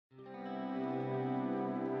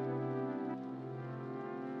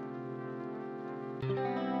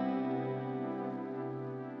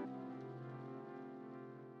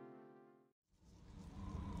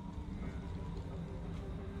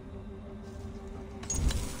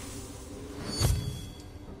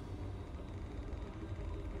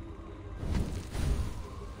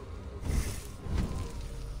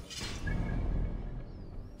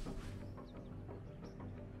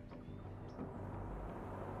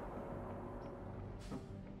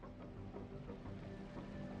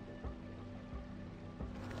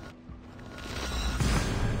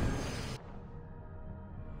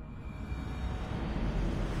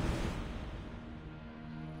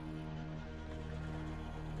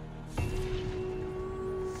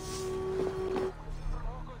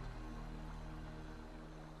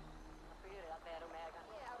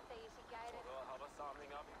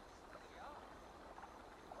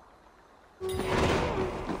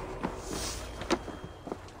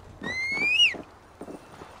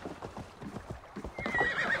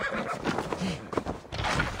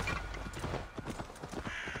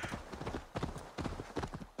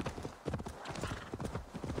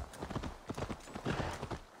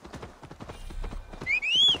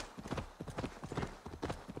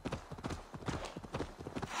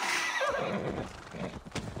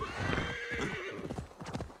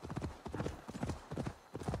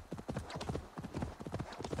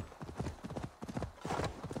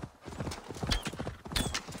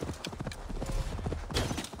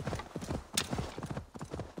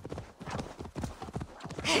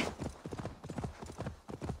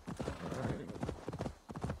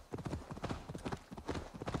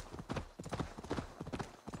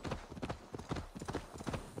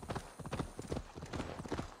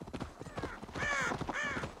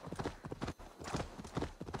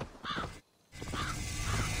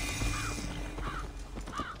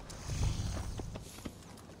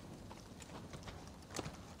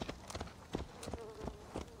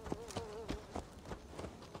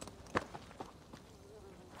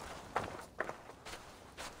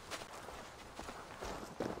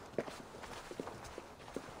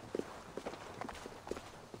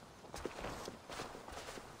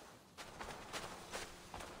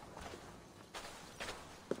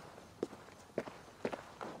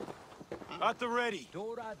At the ready.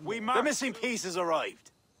 The missing piece has arrived.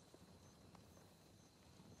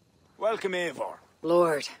 Welcome, Eivor.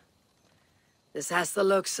 Lord, this has the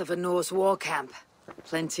looks of a Norse war camp.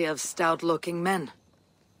 Plenty of stout-looking men.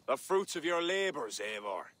 The fruits of your labors,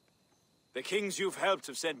 Eivor. The kings you've helped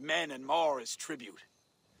have sent men and more as tribute.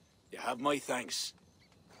 You have my thanks.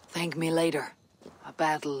 Thank me later. A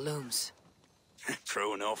battle looms.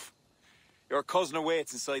 True enough. Your cousin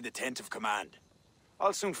awaits inside the tent of command.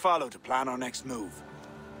 I'll soon follow to plan our next move.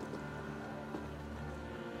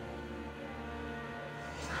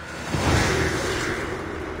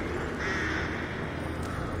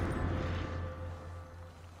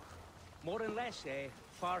 More and less,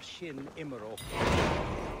 far shin imero.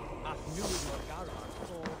 At nu Morgara,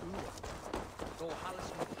 so Ua. So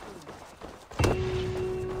Hallis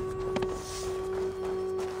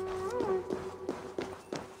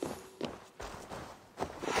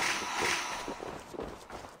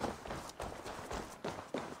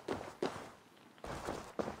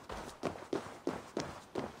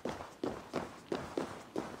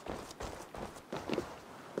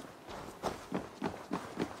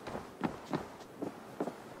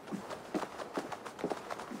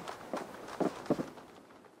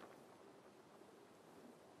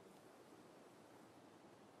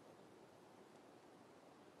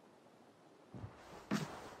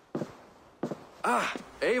Ah,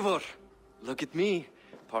 Eivor. Look at me.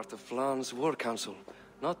 Part of Flan's war council.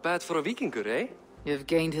 Not bad for a Vikingur, eh? You've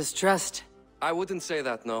gained his trust. I wouldn't say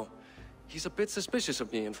that, no. He's a bit suspicious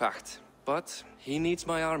of me, in fact. But he needs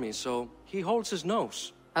my army, so he holds his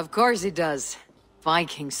nose. Of course he does.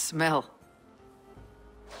 Vikings smell.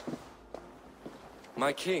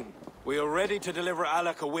 My king. We are ready to deliver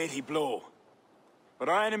Alec a weighty blow. But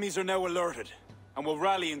our enemies are now alerted, and will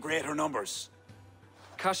rally in greater numbers.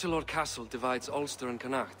 Cashel Castle divides Ulster and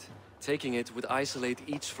Connacht. Taking it would isolate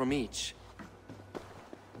each from each.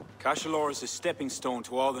 Cashel is a stepping stone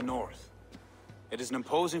to all the north. It is an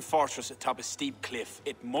imposing fortress atop a steep cliff.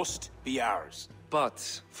 It must be ours.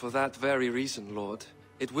 But, for that very reason, Lord,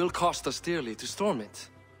 it will cost us dearly to storm it.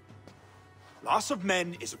 Loss of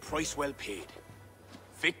men is a price well paid.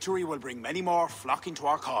 Victory will bring many more flocking to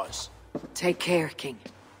our cause. Take care, King.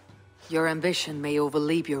 Your ambition may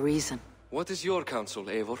overleap your reason. What is your counsel,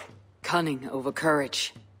 Eivor? Cunning over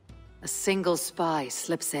courage. A single spy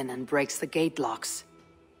slips in and breaks the gate locks.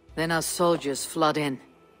 Then our soldiers flood in.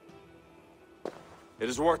 It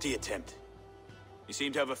is worth the attempt. You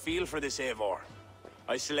seem to have a feel for this, Eivor.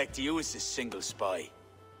 I select you as this single spy.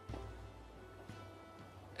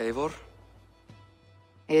 Eivor?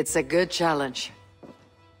 It's a good challenge.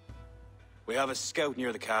 We have a scout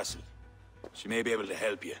near the castle. She may be able to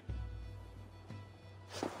help you.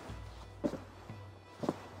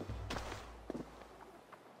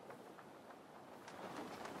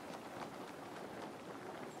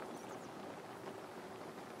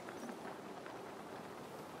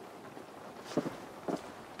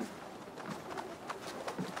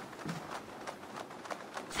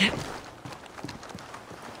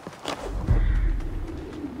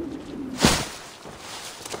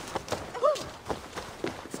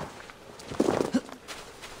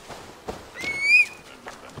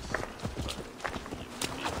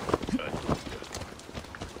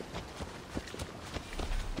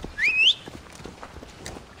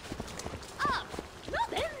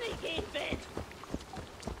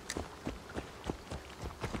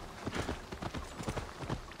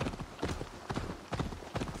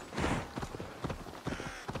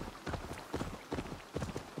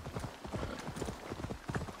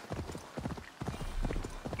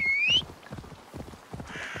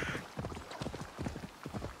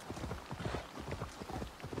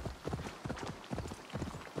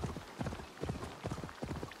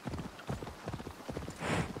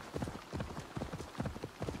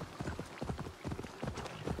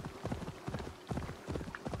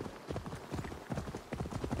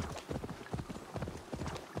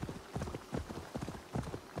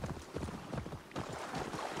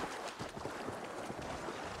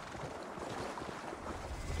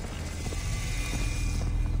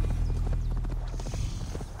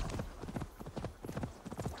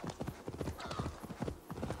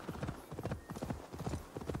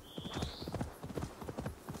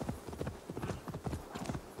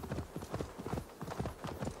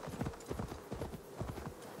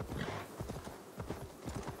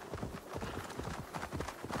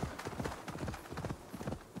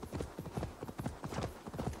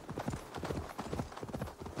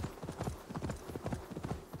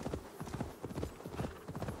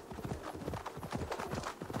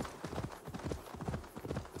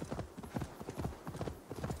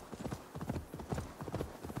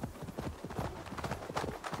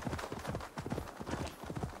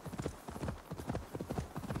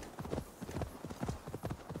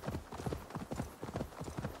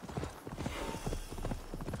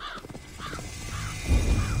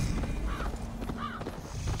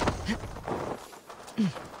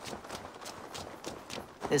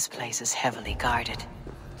 This place is heavily guarded.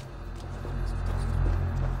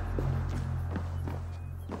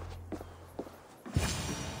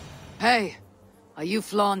 Hey, are you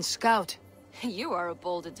Flawn's scout? You are a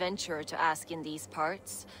bold adventurer to ask in these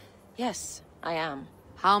parts. Yes, I am.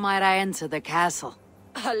 How might I enter the castle?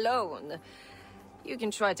 Alone? You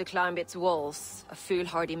can try to climb its walls. A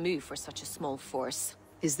foolhardy move for such a small force.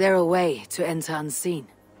 Is there a way to enter unseen?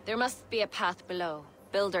 There must be a path below.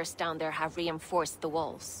 Builders down there have reinforced the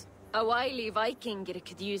walls. A wily Viking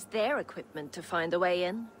could use their equipment to find a way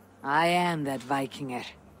in. I am that Vikinger.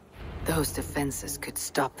 Those defenses could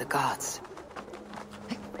stop the gods.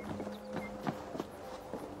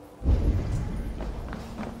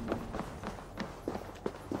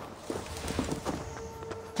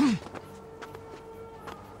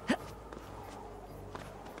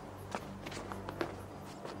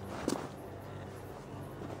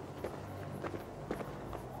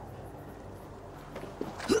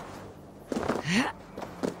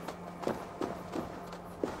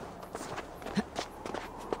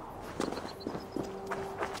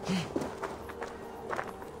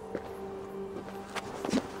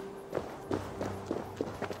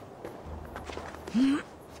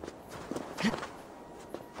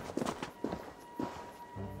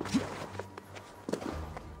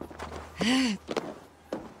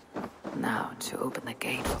 Now to open the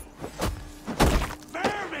gate.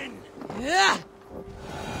 Vermin!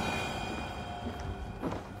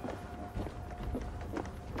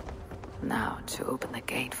 Now to open the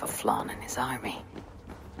gate for Flawn and his army.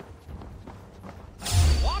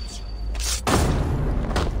 What?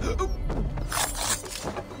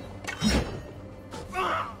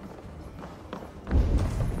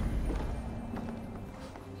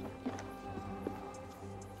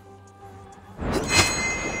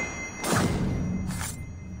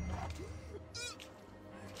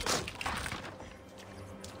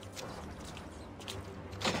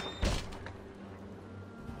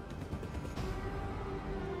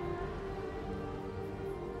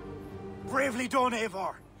 Bravely done,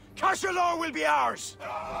 Eivor. Cashalor will be ours.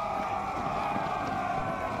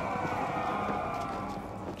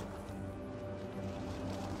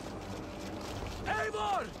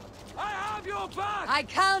 Eivor! I have your back! I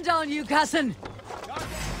count on you, cousin!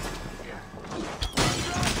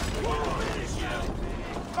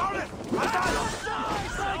 Found it!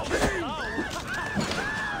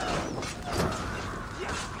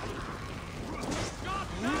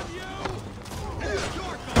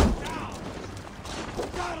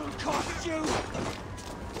 That'll cost you!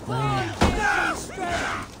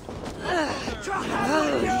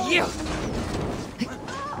 You!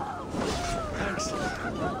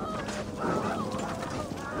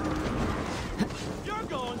 You're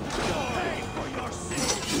going to pay for your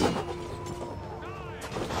sins!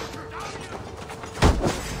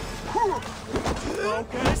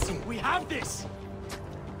 Focus! We have this!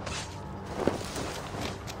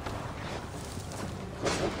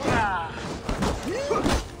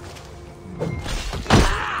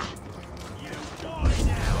 You die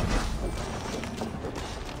now!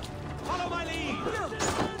 Follow my lead!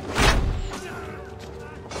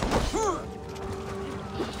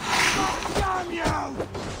 Damn you!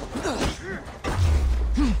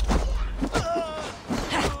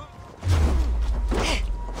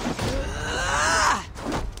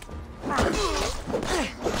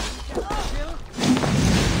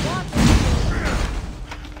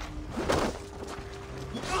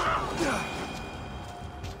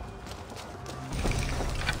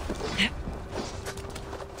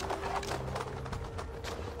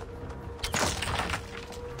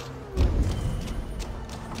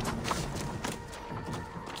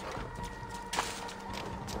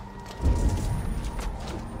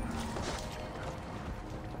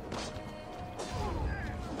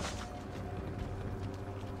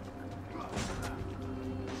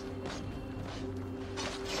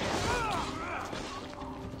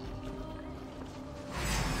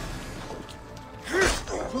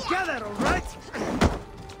 Together, all right?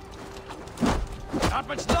 Not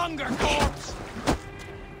much longer, corpse!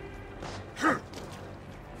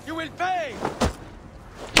 You will pay!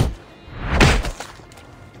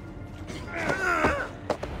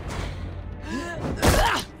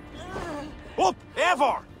 Up!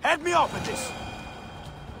 Eivor! Head me up at this!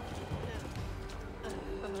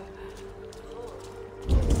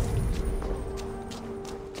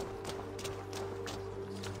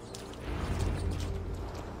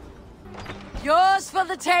 Yours for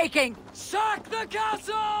the taking! Sack the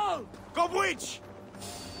castle! Go witch!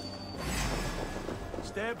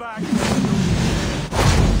 Stay back.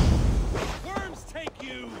 Worms take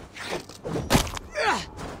you!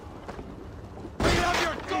 We have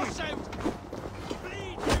your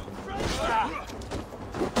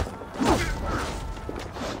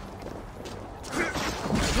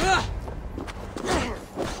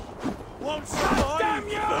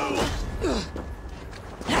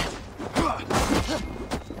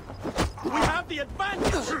the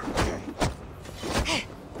advantage!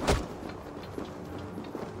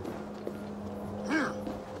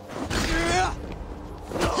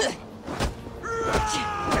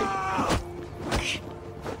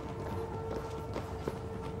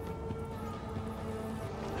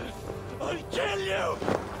 I'll kill you!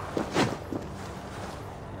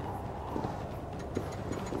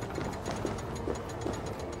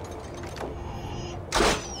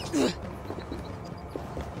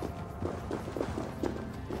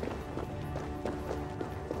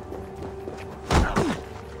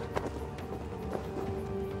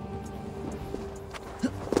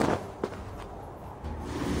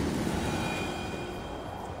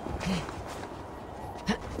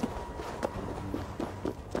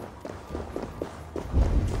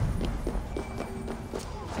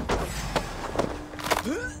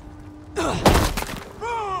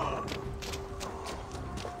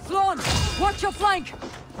 Watch your flank!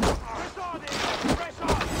 Press on, Aevar! Press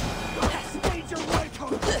on! Stage your right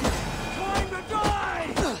hook! Time to die!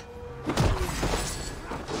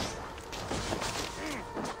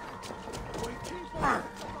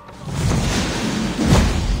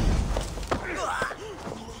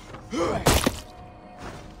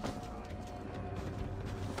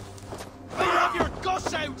 Have your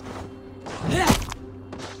guts out!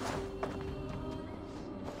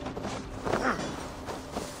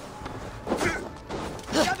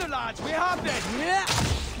 Together, lads, we have this!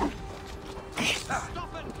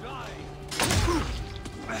 Stop and die!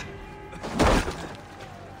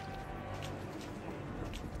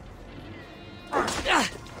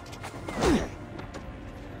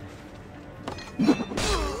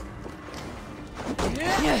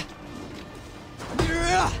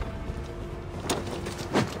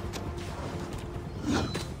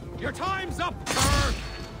 Your time's up, Burr!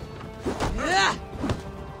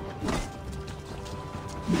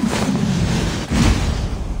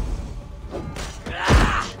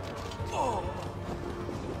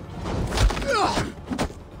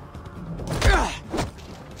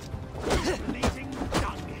 Bleeding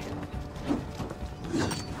dung.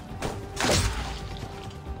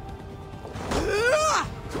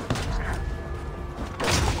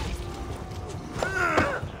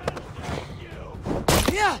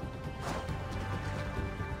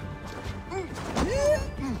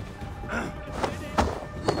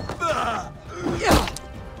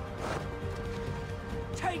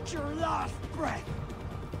 Take your last breath.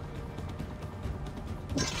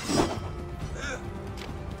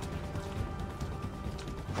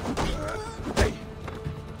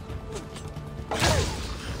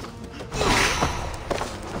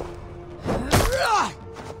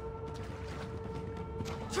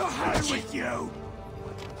 To hell with you!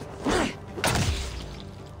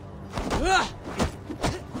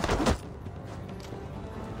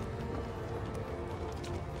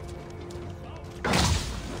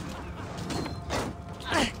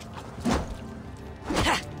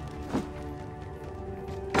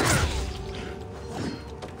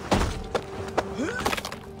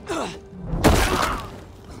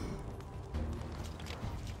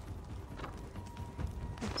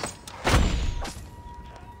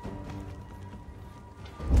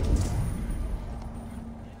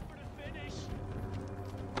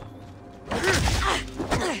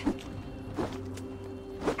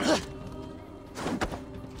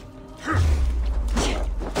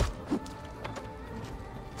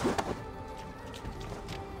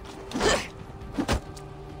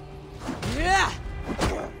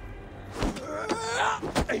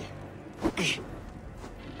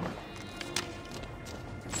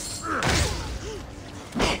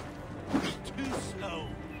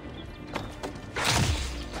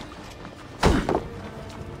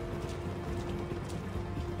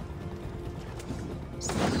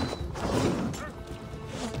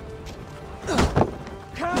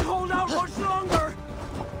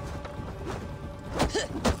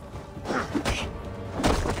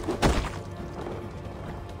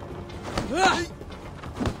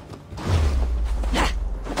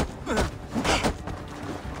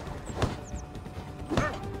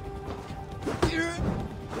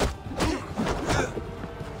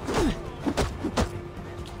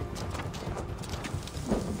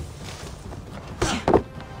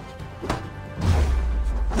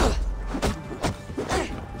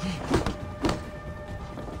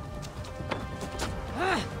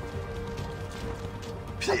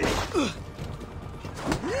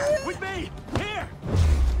 With me! Here!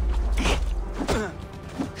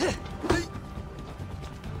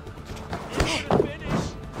 Finish!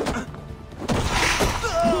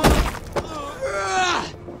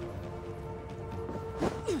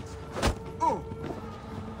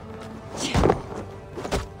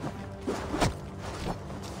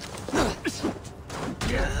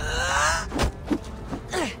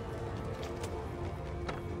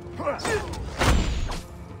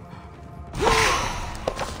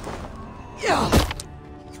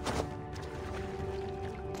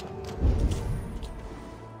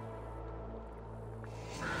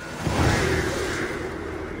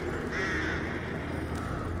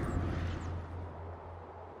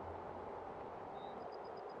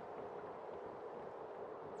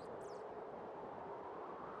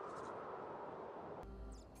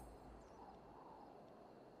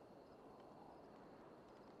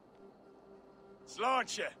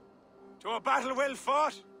 Slaunch to a battle well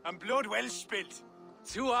fought and blood well spilt.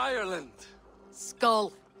 To Ireland.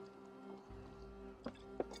 Skull.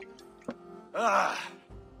 Ah,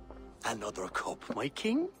 Another cup, my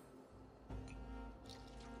king?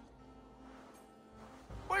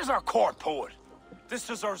 where's our court poet? This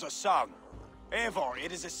deserves a song. Eivor,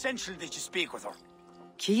 it is essential that you speak with her.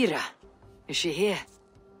 Kira. Is she here?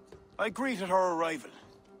 I greeted her arrival.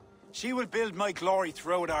 She will build my glory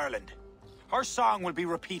throughout Ireland. Her song will be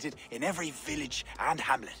repeated in every village and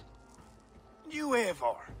hamlet. You,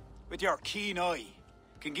 Eivor, with your keen eye,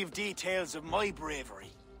 can give details of my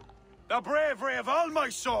bravery. The bravery of all my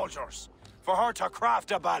soldiers, for her to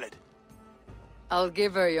craft a ballad. I'll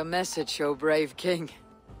give her your message, O brave king.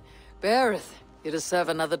 Beareth, you deserve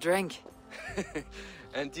another drink.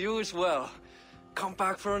 And you as well. Come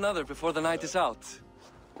back for another before the night is out.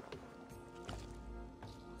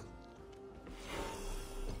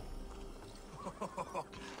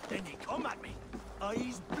 Then you come at me,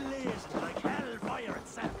 eyes blazing like hellfire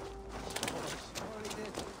itself.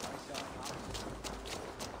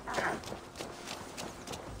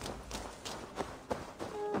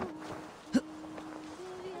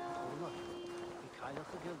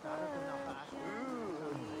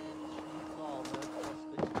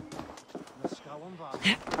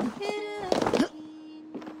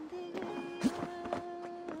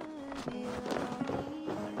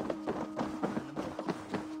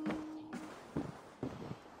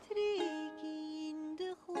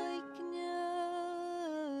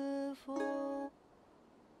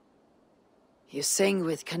 You sing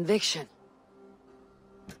with conviction.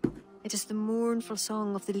 It is the mournful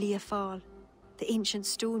song of the Liafal, the ancient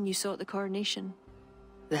stone you saw at the coronation.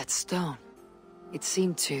 That stone. It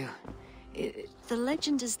seemed to... The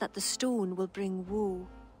legend is that the stone will bring woe.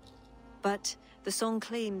 But the song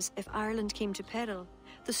claims if Ireland came to peril,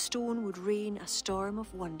 the stone would rain a storm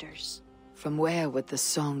of wonders. From where would the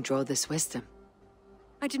song draw this wisdom?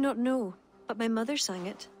 I do not know, but my mother sang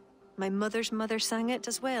it. My mother's mother sang it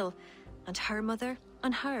as well, and her mother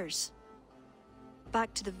and hers.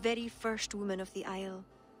 Back to the very first woman of the Isle.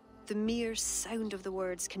 The mere sound of the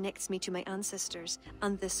words connects me to my ancestors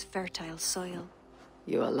and this fertile soil.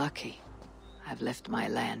 You are lucky. I've left my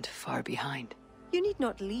land far behind. You need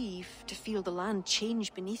not leave to feel the land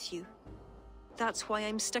change beneath you. That's why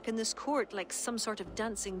I'm stuck in this court like some sort of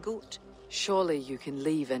dancing goat. Surely you can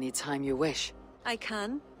leave any time you wish. I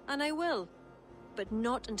can, and I will. But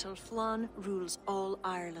not until Flann rules all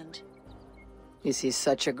Ireland. Is he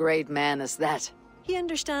such a great man as that? He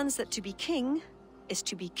understands that to be king is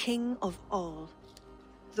to be king of all.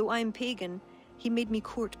 Though I'm pagan, he made me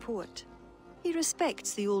court poet. He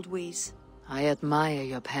respects the old ways. I admire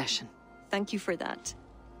your passion. Thank you for that.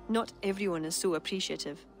 Not everyone is so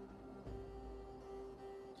appreciative.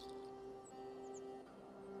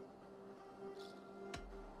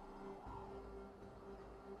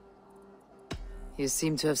 You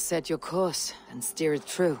seem to have set your course and steer it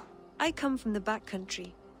true. I come from the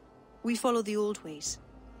backcountry. We follow the old ways.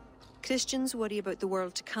 Christians worry about the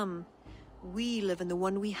world to come. We live in the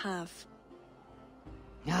one we have.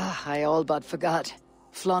 Ah, I all but forgot.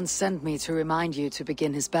 Flann sent me to remind you to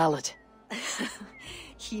begin his ballad.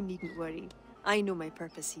 He needn't worry. I know my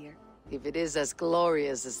purpose here. If it is as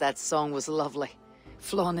glorious as that song was lovely,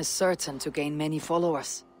 Flann is certain to gain many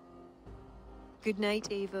followers. Good night,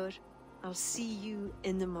 Eivor. I'll see you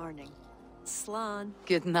in the morning. Slan.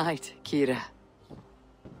 Good night, Kira.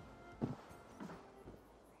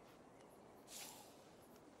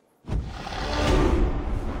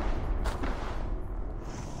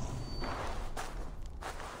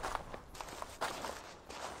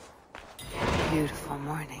 Beautiful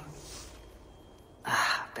morning.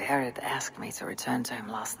 Barrett asked me to return to him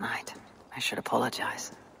last night. I should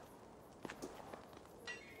apologize.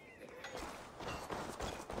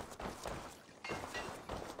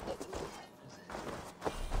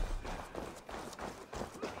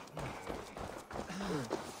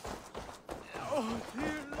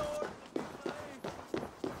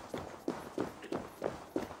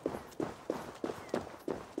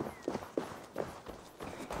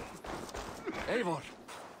 Eivor!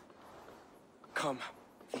 Come.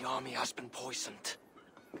 The army has been poisoned.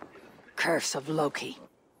 Curse of Loki.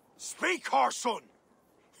 Speak, her son!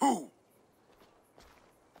 Who?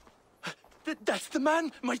 That's the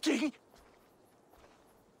man, my king.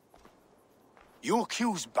 You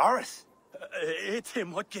accuse Bareth? It's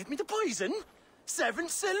him what gave me the poison. 7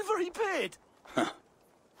 silver he paid.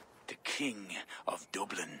 The King of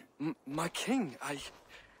Dublin. My king,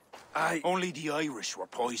 Only the Irish were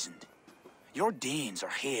poisoned. Your Danes are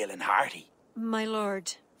hale and hearty. My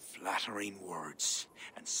lord. Flattering words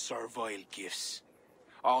and servile gifts,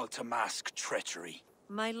 all to mask treachery.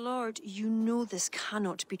 My lord, you know this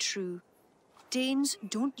cannot be true. Danes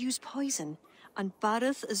don't use poison, and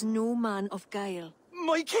Bareth is no man of guile.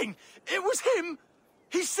 My king, it was him.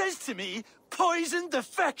 He says to me, poison the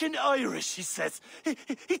feckin' Irish, he says.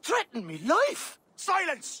 He threatened me life.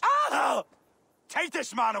 Silence! Ah! Take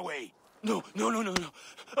this man away! No.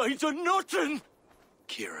 I done nothing.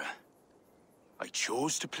 Kira, I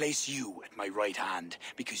chose to place you at my right hand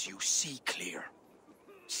because you see clear.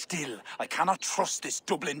 Still, I cannot trust this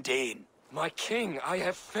Dublin Dane. my king, I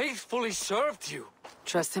have faithfully served you.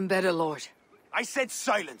 Trust him better, Lord. I said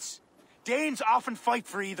silence. Danes often fight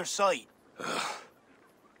for either side.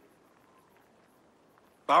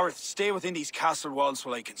 Bareth, stay within these castle walls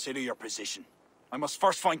while I consider your position. I must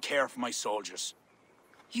first find care for my soldiers.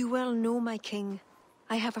 You well know, my king.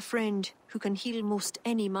 I have a friend who can heal most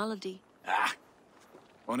any malady. Ah,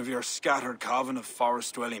 one of your scattered coven of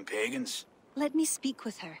forest-dwelling pagans. Let me speak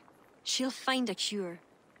with her. She'll find a cure.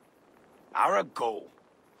 Ara, go.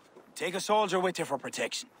 Take a soldier with you for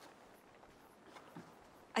protection.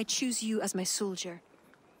 I choose you as my soldier.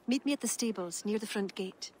 Meet me at the stables near the front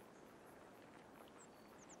gate.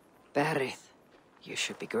 Bareth, you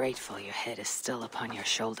should be grateful your head is still upon your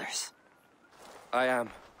shoulders. I am.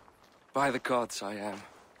 By the gods, I am.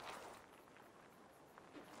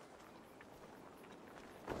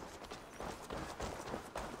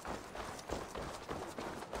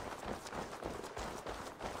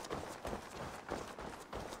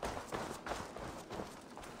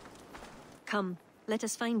 Come, let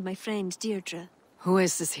us find my friend Deirdre. Who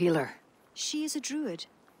is this healer? She is a druid.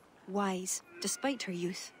 Wise, despite her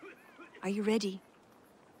youth. Are you ready?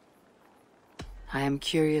 I am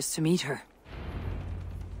curious to meet her.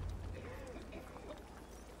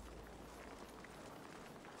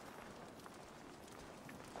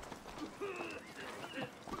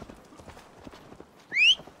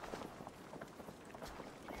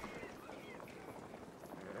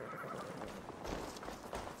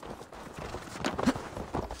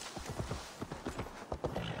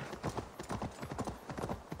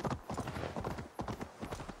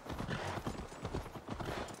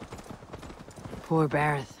 Poor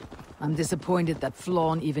Bareth. I'm disappointed that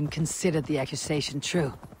Flawn even considered the accusation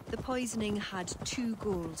true. The poisoning had 2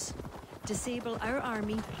 goals. Disable our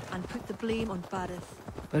army and put the blame on Bareth.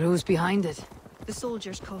 But who's behind it? The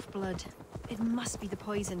soldiers cough blood. It must be the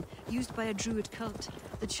poison, used by a druid cult,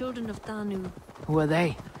 the children of Danu. Who are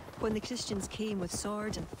they? When the Christians came with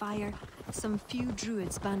sword and fire, some few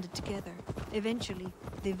druids banded together. Eventually,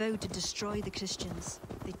 they vowed to destroy the Christians.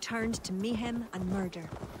 They turned to mayhem and murder.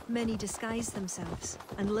 Many disguise themselves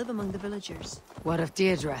and live among the villagers. What of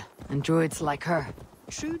Deirdre and druids like her?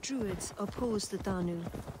 True druids oppose the Danu,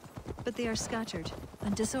 but they are scattered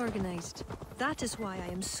and disorganized. That is why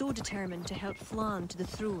I am so determined to help Flann to the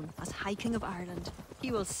throne as High King of Ireland.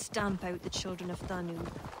 He will stamp out the children of Danu,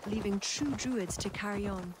 leaving true druids to carry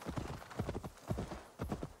on.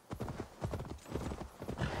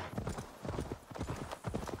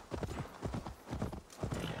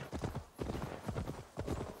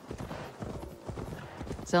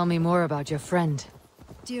 Tell me more about your friend.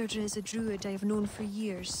 Deirdre is a druid I have known for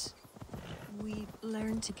years. We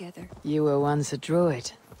learned together. You were once a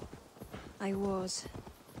druid. I was.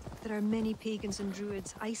 There are many pagans and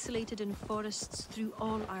druids isolated in forests through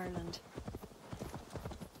all Ireland.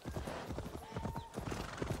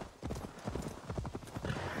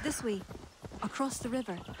 This way, across the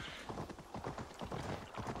river.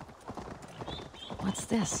 What's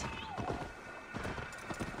this?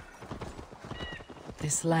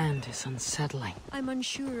 This land is unsettling. I'm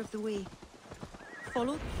unsure of the way.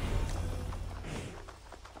 Follow?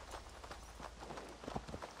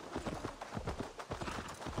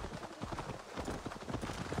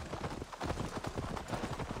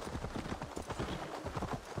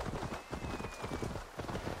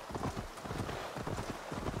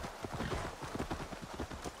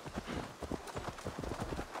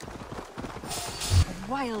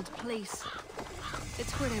 Wild place.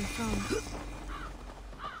 It's where I'm from.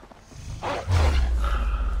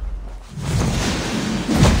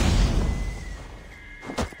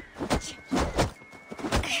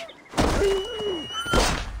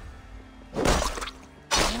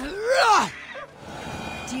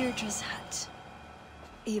 Deirdre's hut.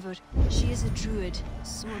 Eivor, she is a druid,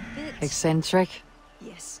 so a bit... Eccentric?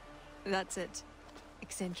 Yes, that's it.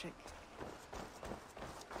 Eccentric.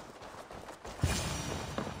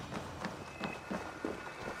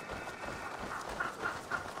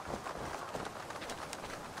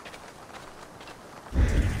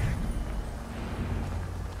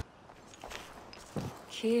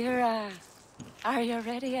 Kira, are you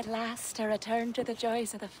ready at last to return to the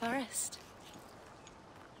joys of the forest?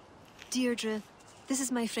 Deirdre, this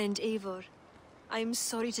is my friend Eivor. I'm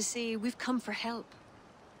sorry to say we've come for help.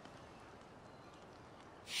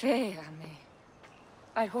 Faye, Amy.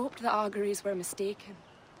 I hoped the auguries were mistaken.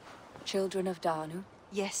 Children of Danu,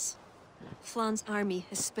 Yes. Flan's army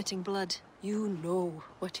is spitting blood. you know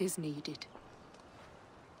what is needed.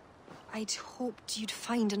 I'd hoped you'd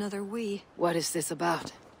find another way. What is this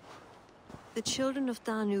about? The children of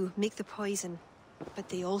Danu make the poison, but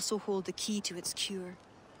they also hold the key to its cure.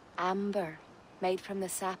 Amber, made from the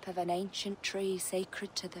sap of an ancient tree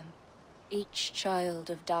sacred to them. Each child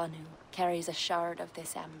of Danu carries a shard of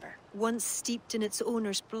this amber. Once steeped in its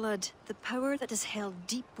owner's blood, the power that is held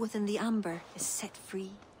deep within the amber is set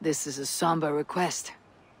free. This is a somber request.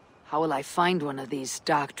 How will I find one of these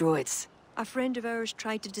dark druids? A friend of ours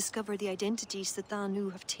tried to discover the identities that Danu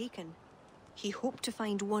have taken. He hoped to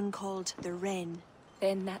find one called the Wren.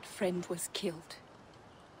 Then that friend was killed.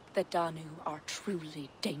 The Danu are truly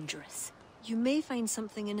dangerous. You may find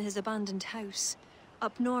something in his abandoned house,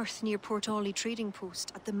 up north near Port Ollie trading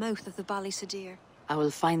post at the mouth of the Ballysadare. I will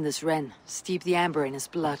find this wren, steep the amber in his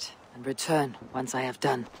blood, and return once I have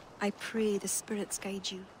done. I pray the spirits guide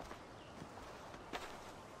you.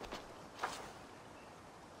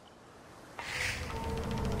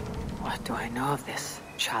 What do I know of this,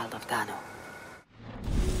 child of Danu?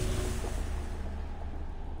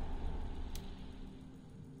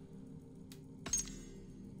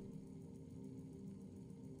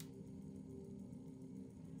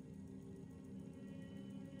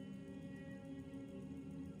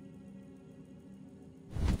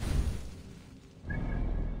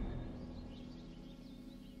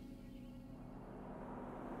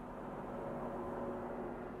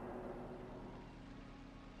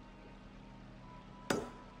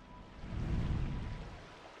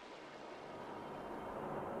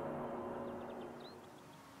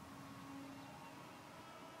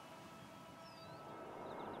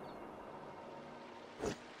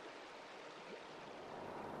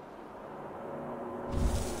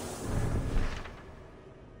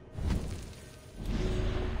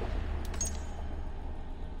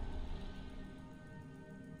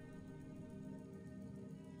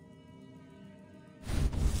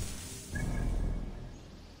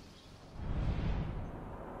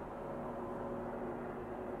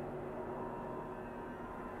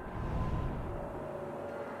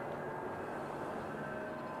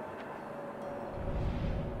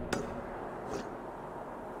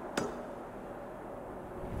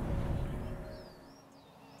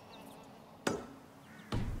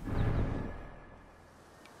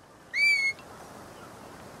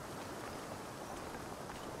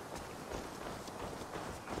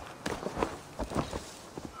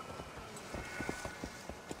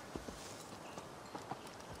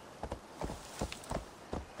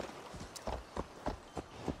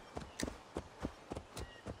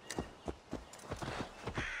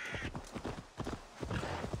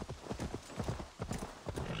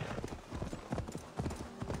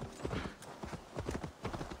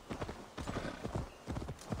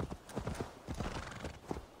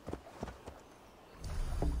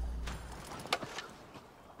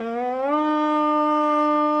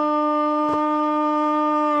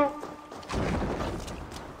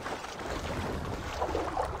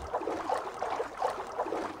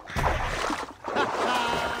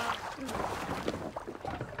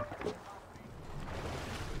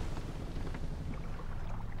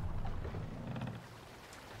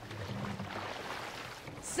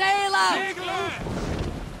 Sail out!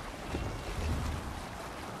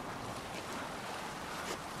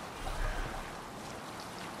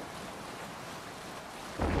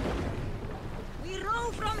 We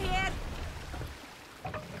row from here.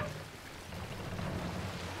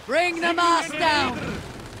 Bring the mast down!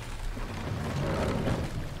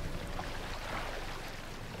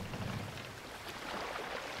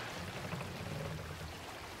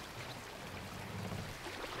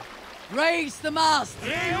 Raise the mast!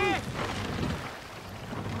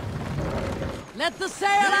 Let the sail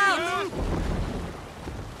out!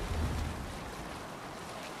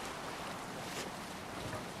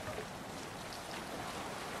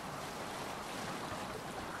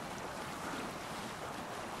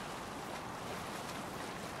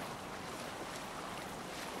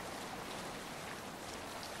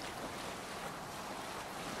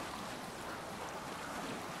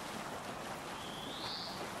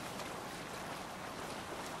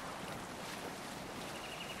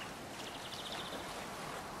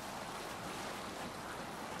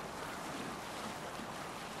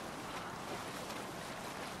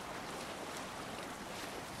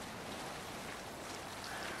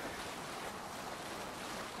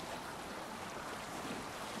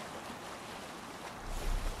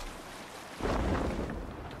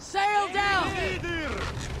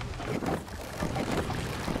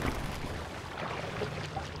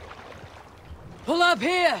 Pull up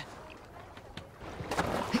here!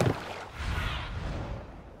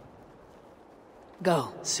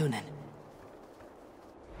 Go, Sunan.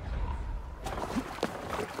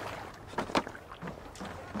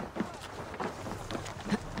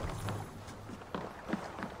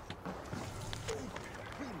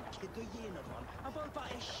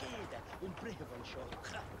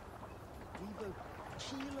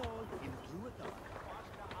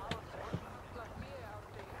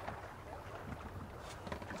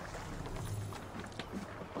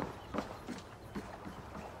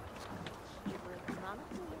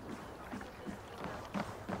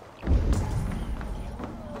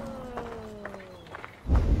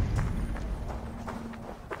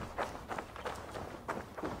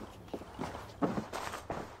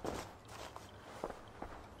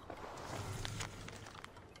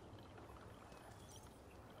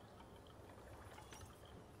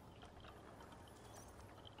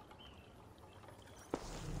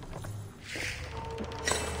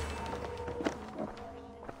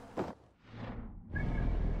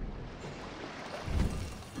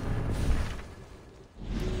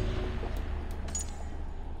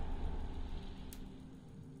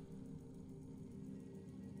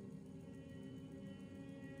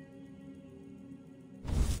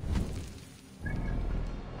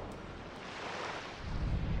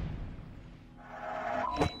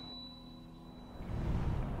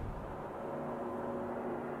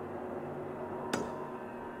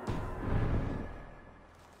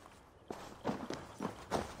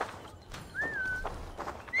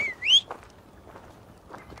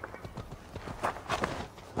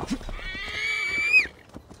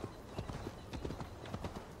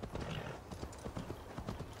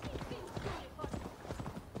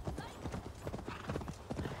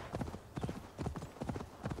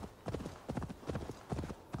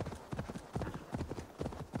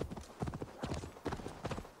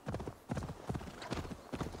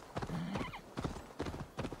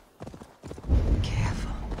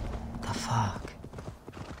 Fuck.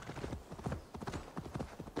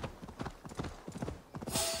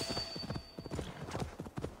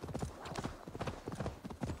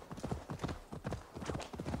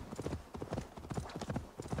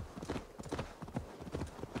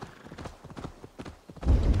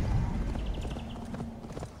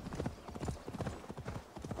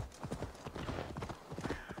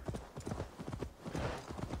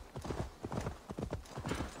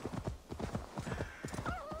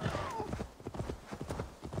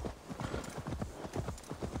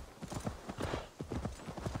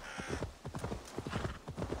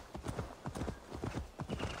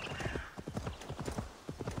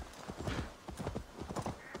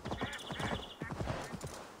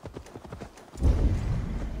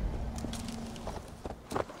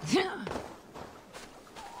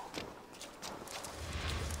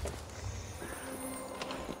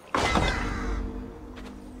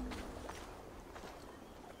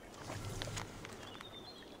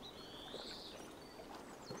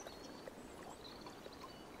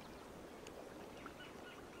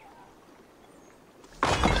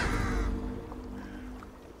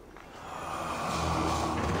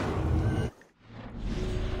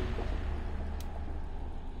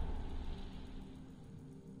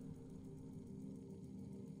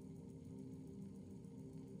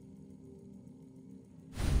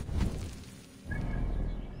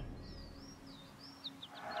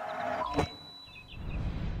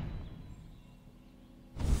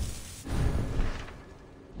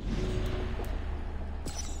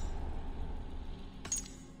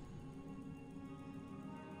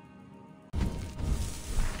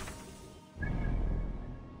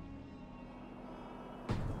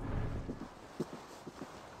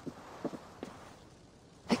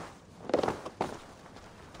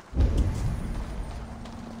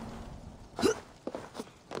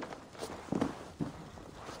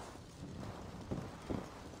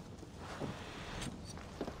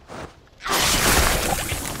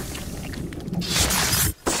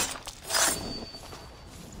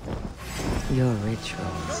 Your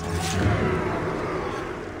rituals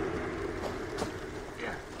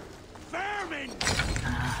Vermin!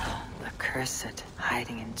 the cursed,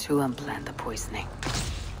 hiding in Tuam plant the poisoning.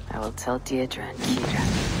 I will tell Deirdre and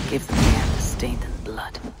Kira. Give them the amber stained in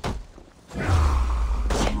blood.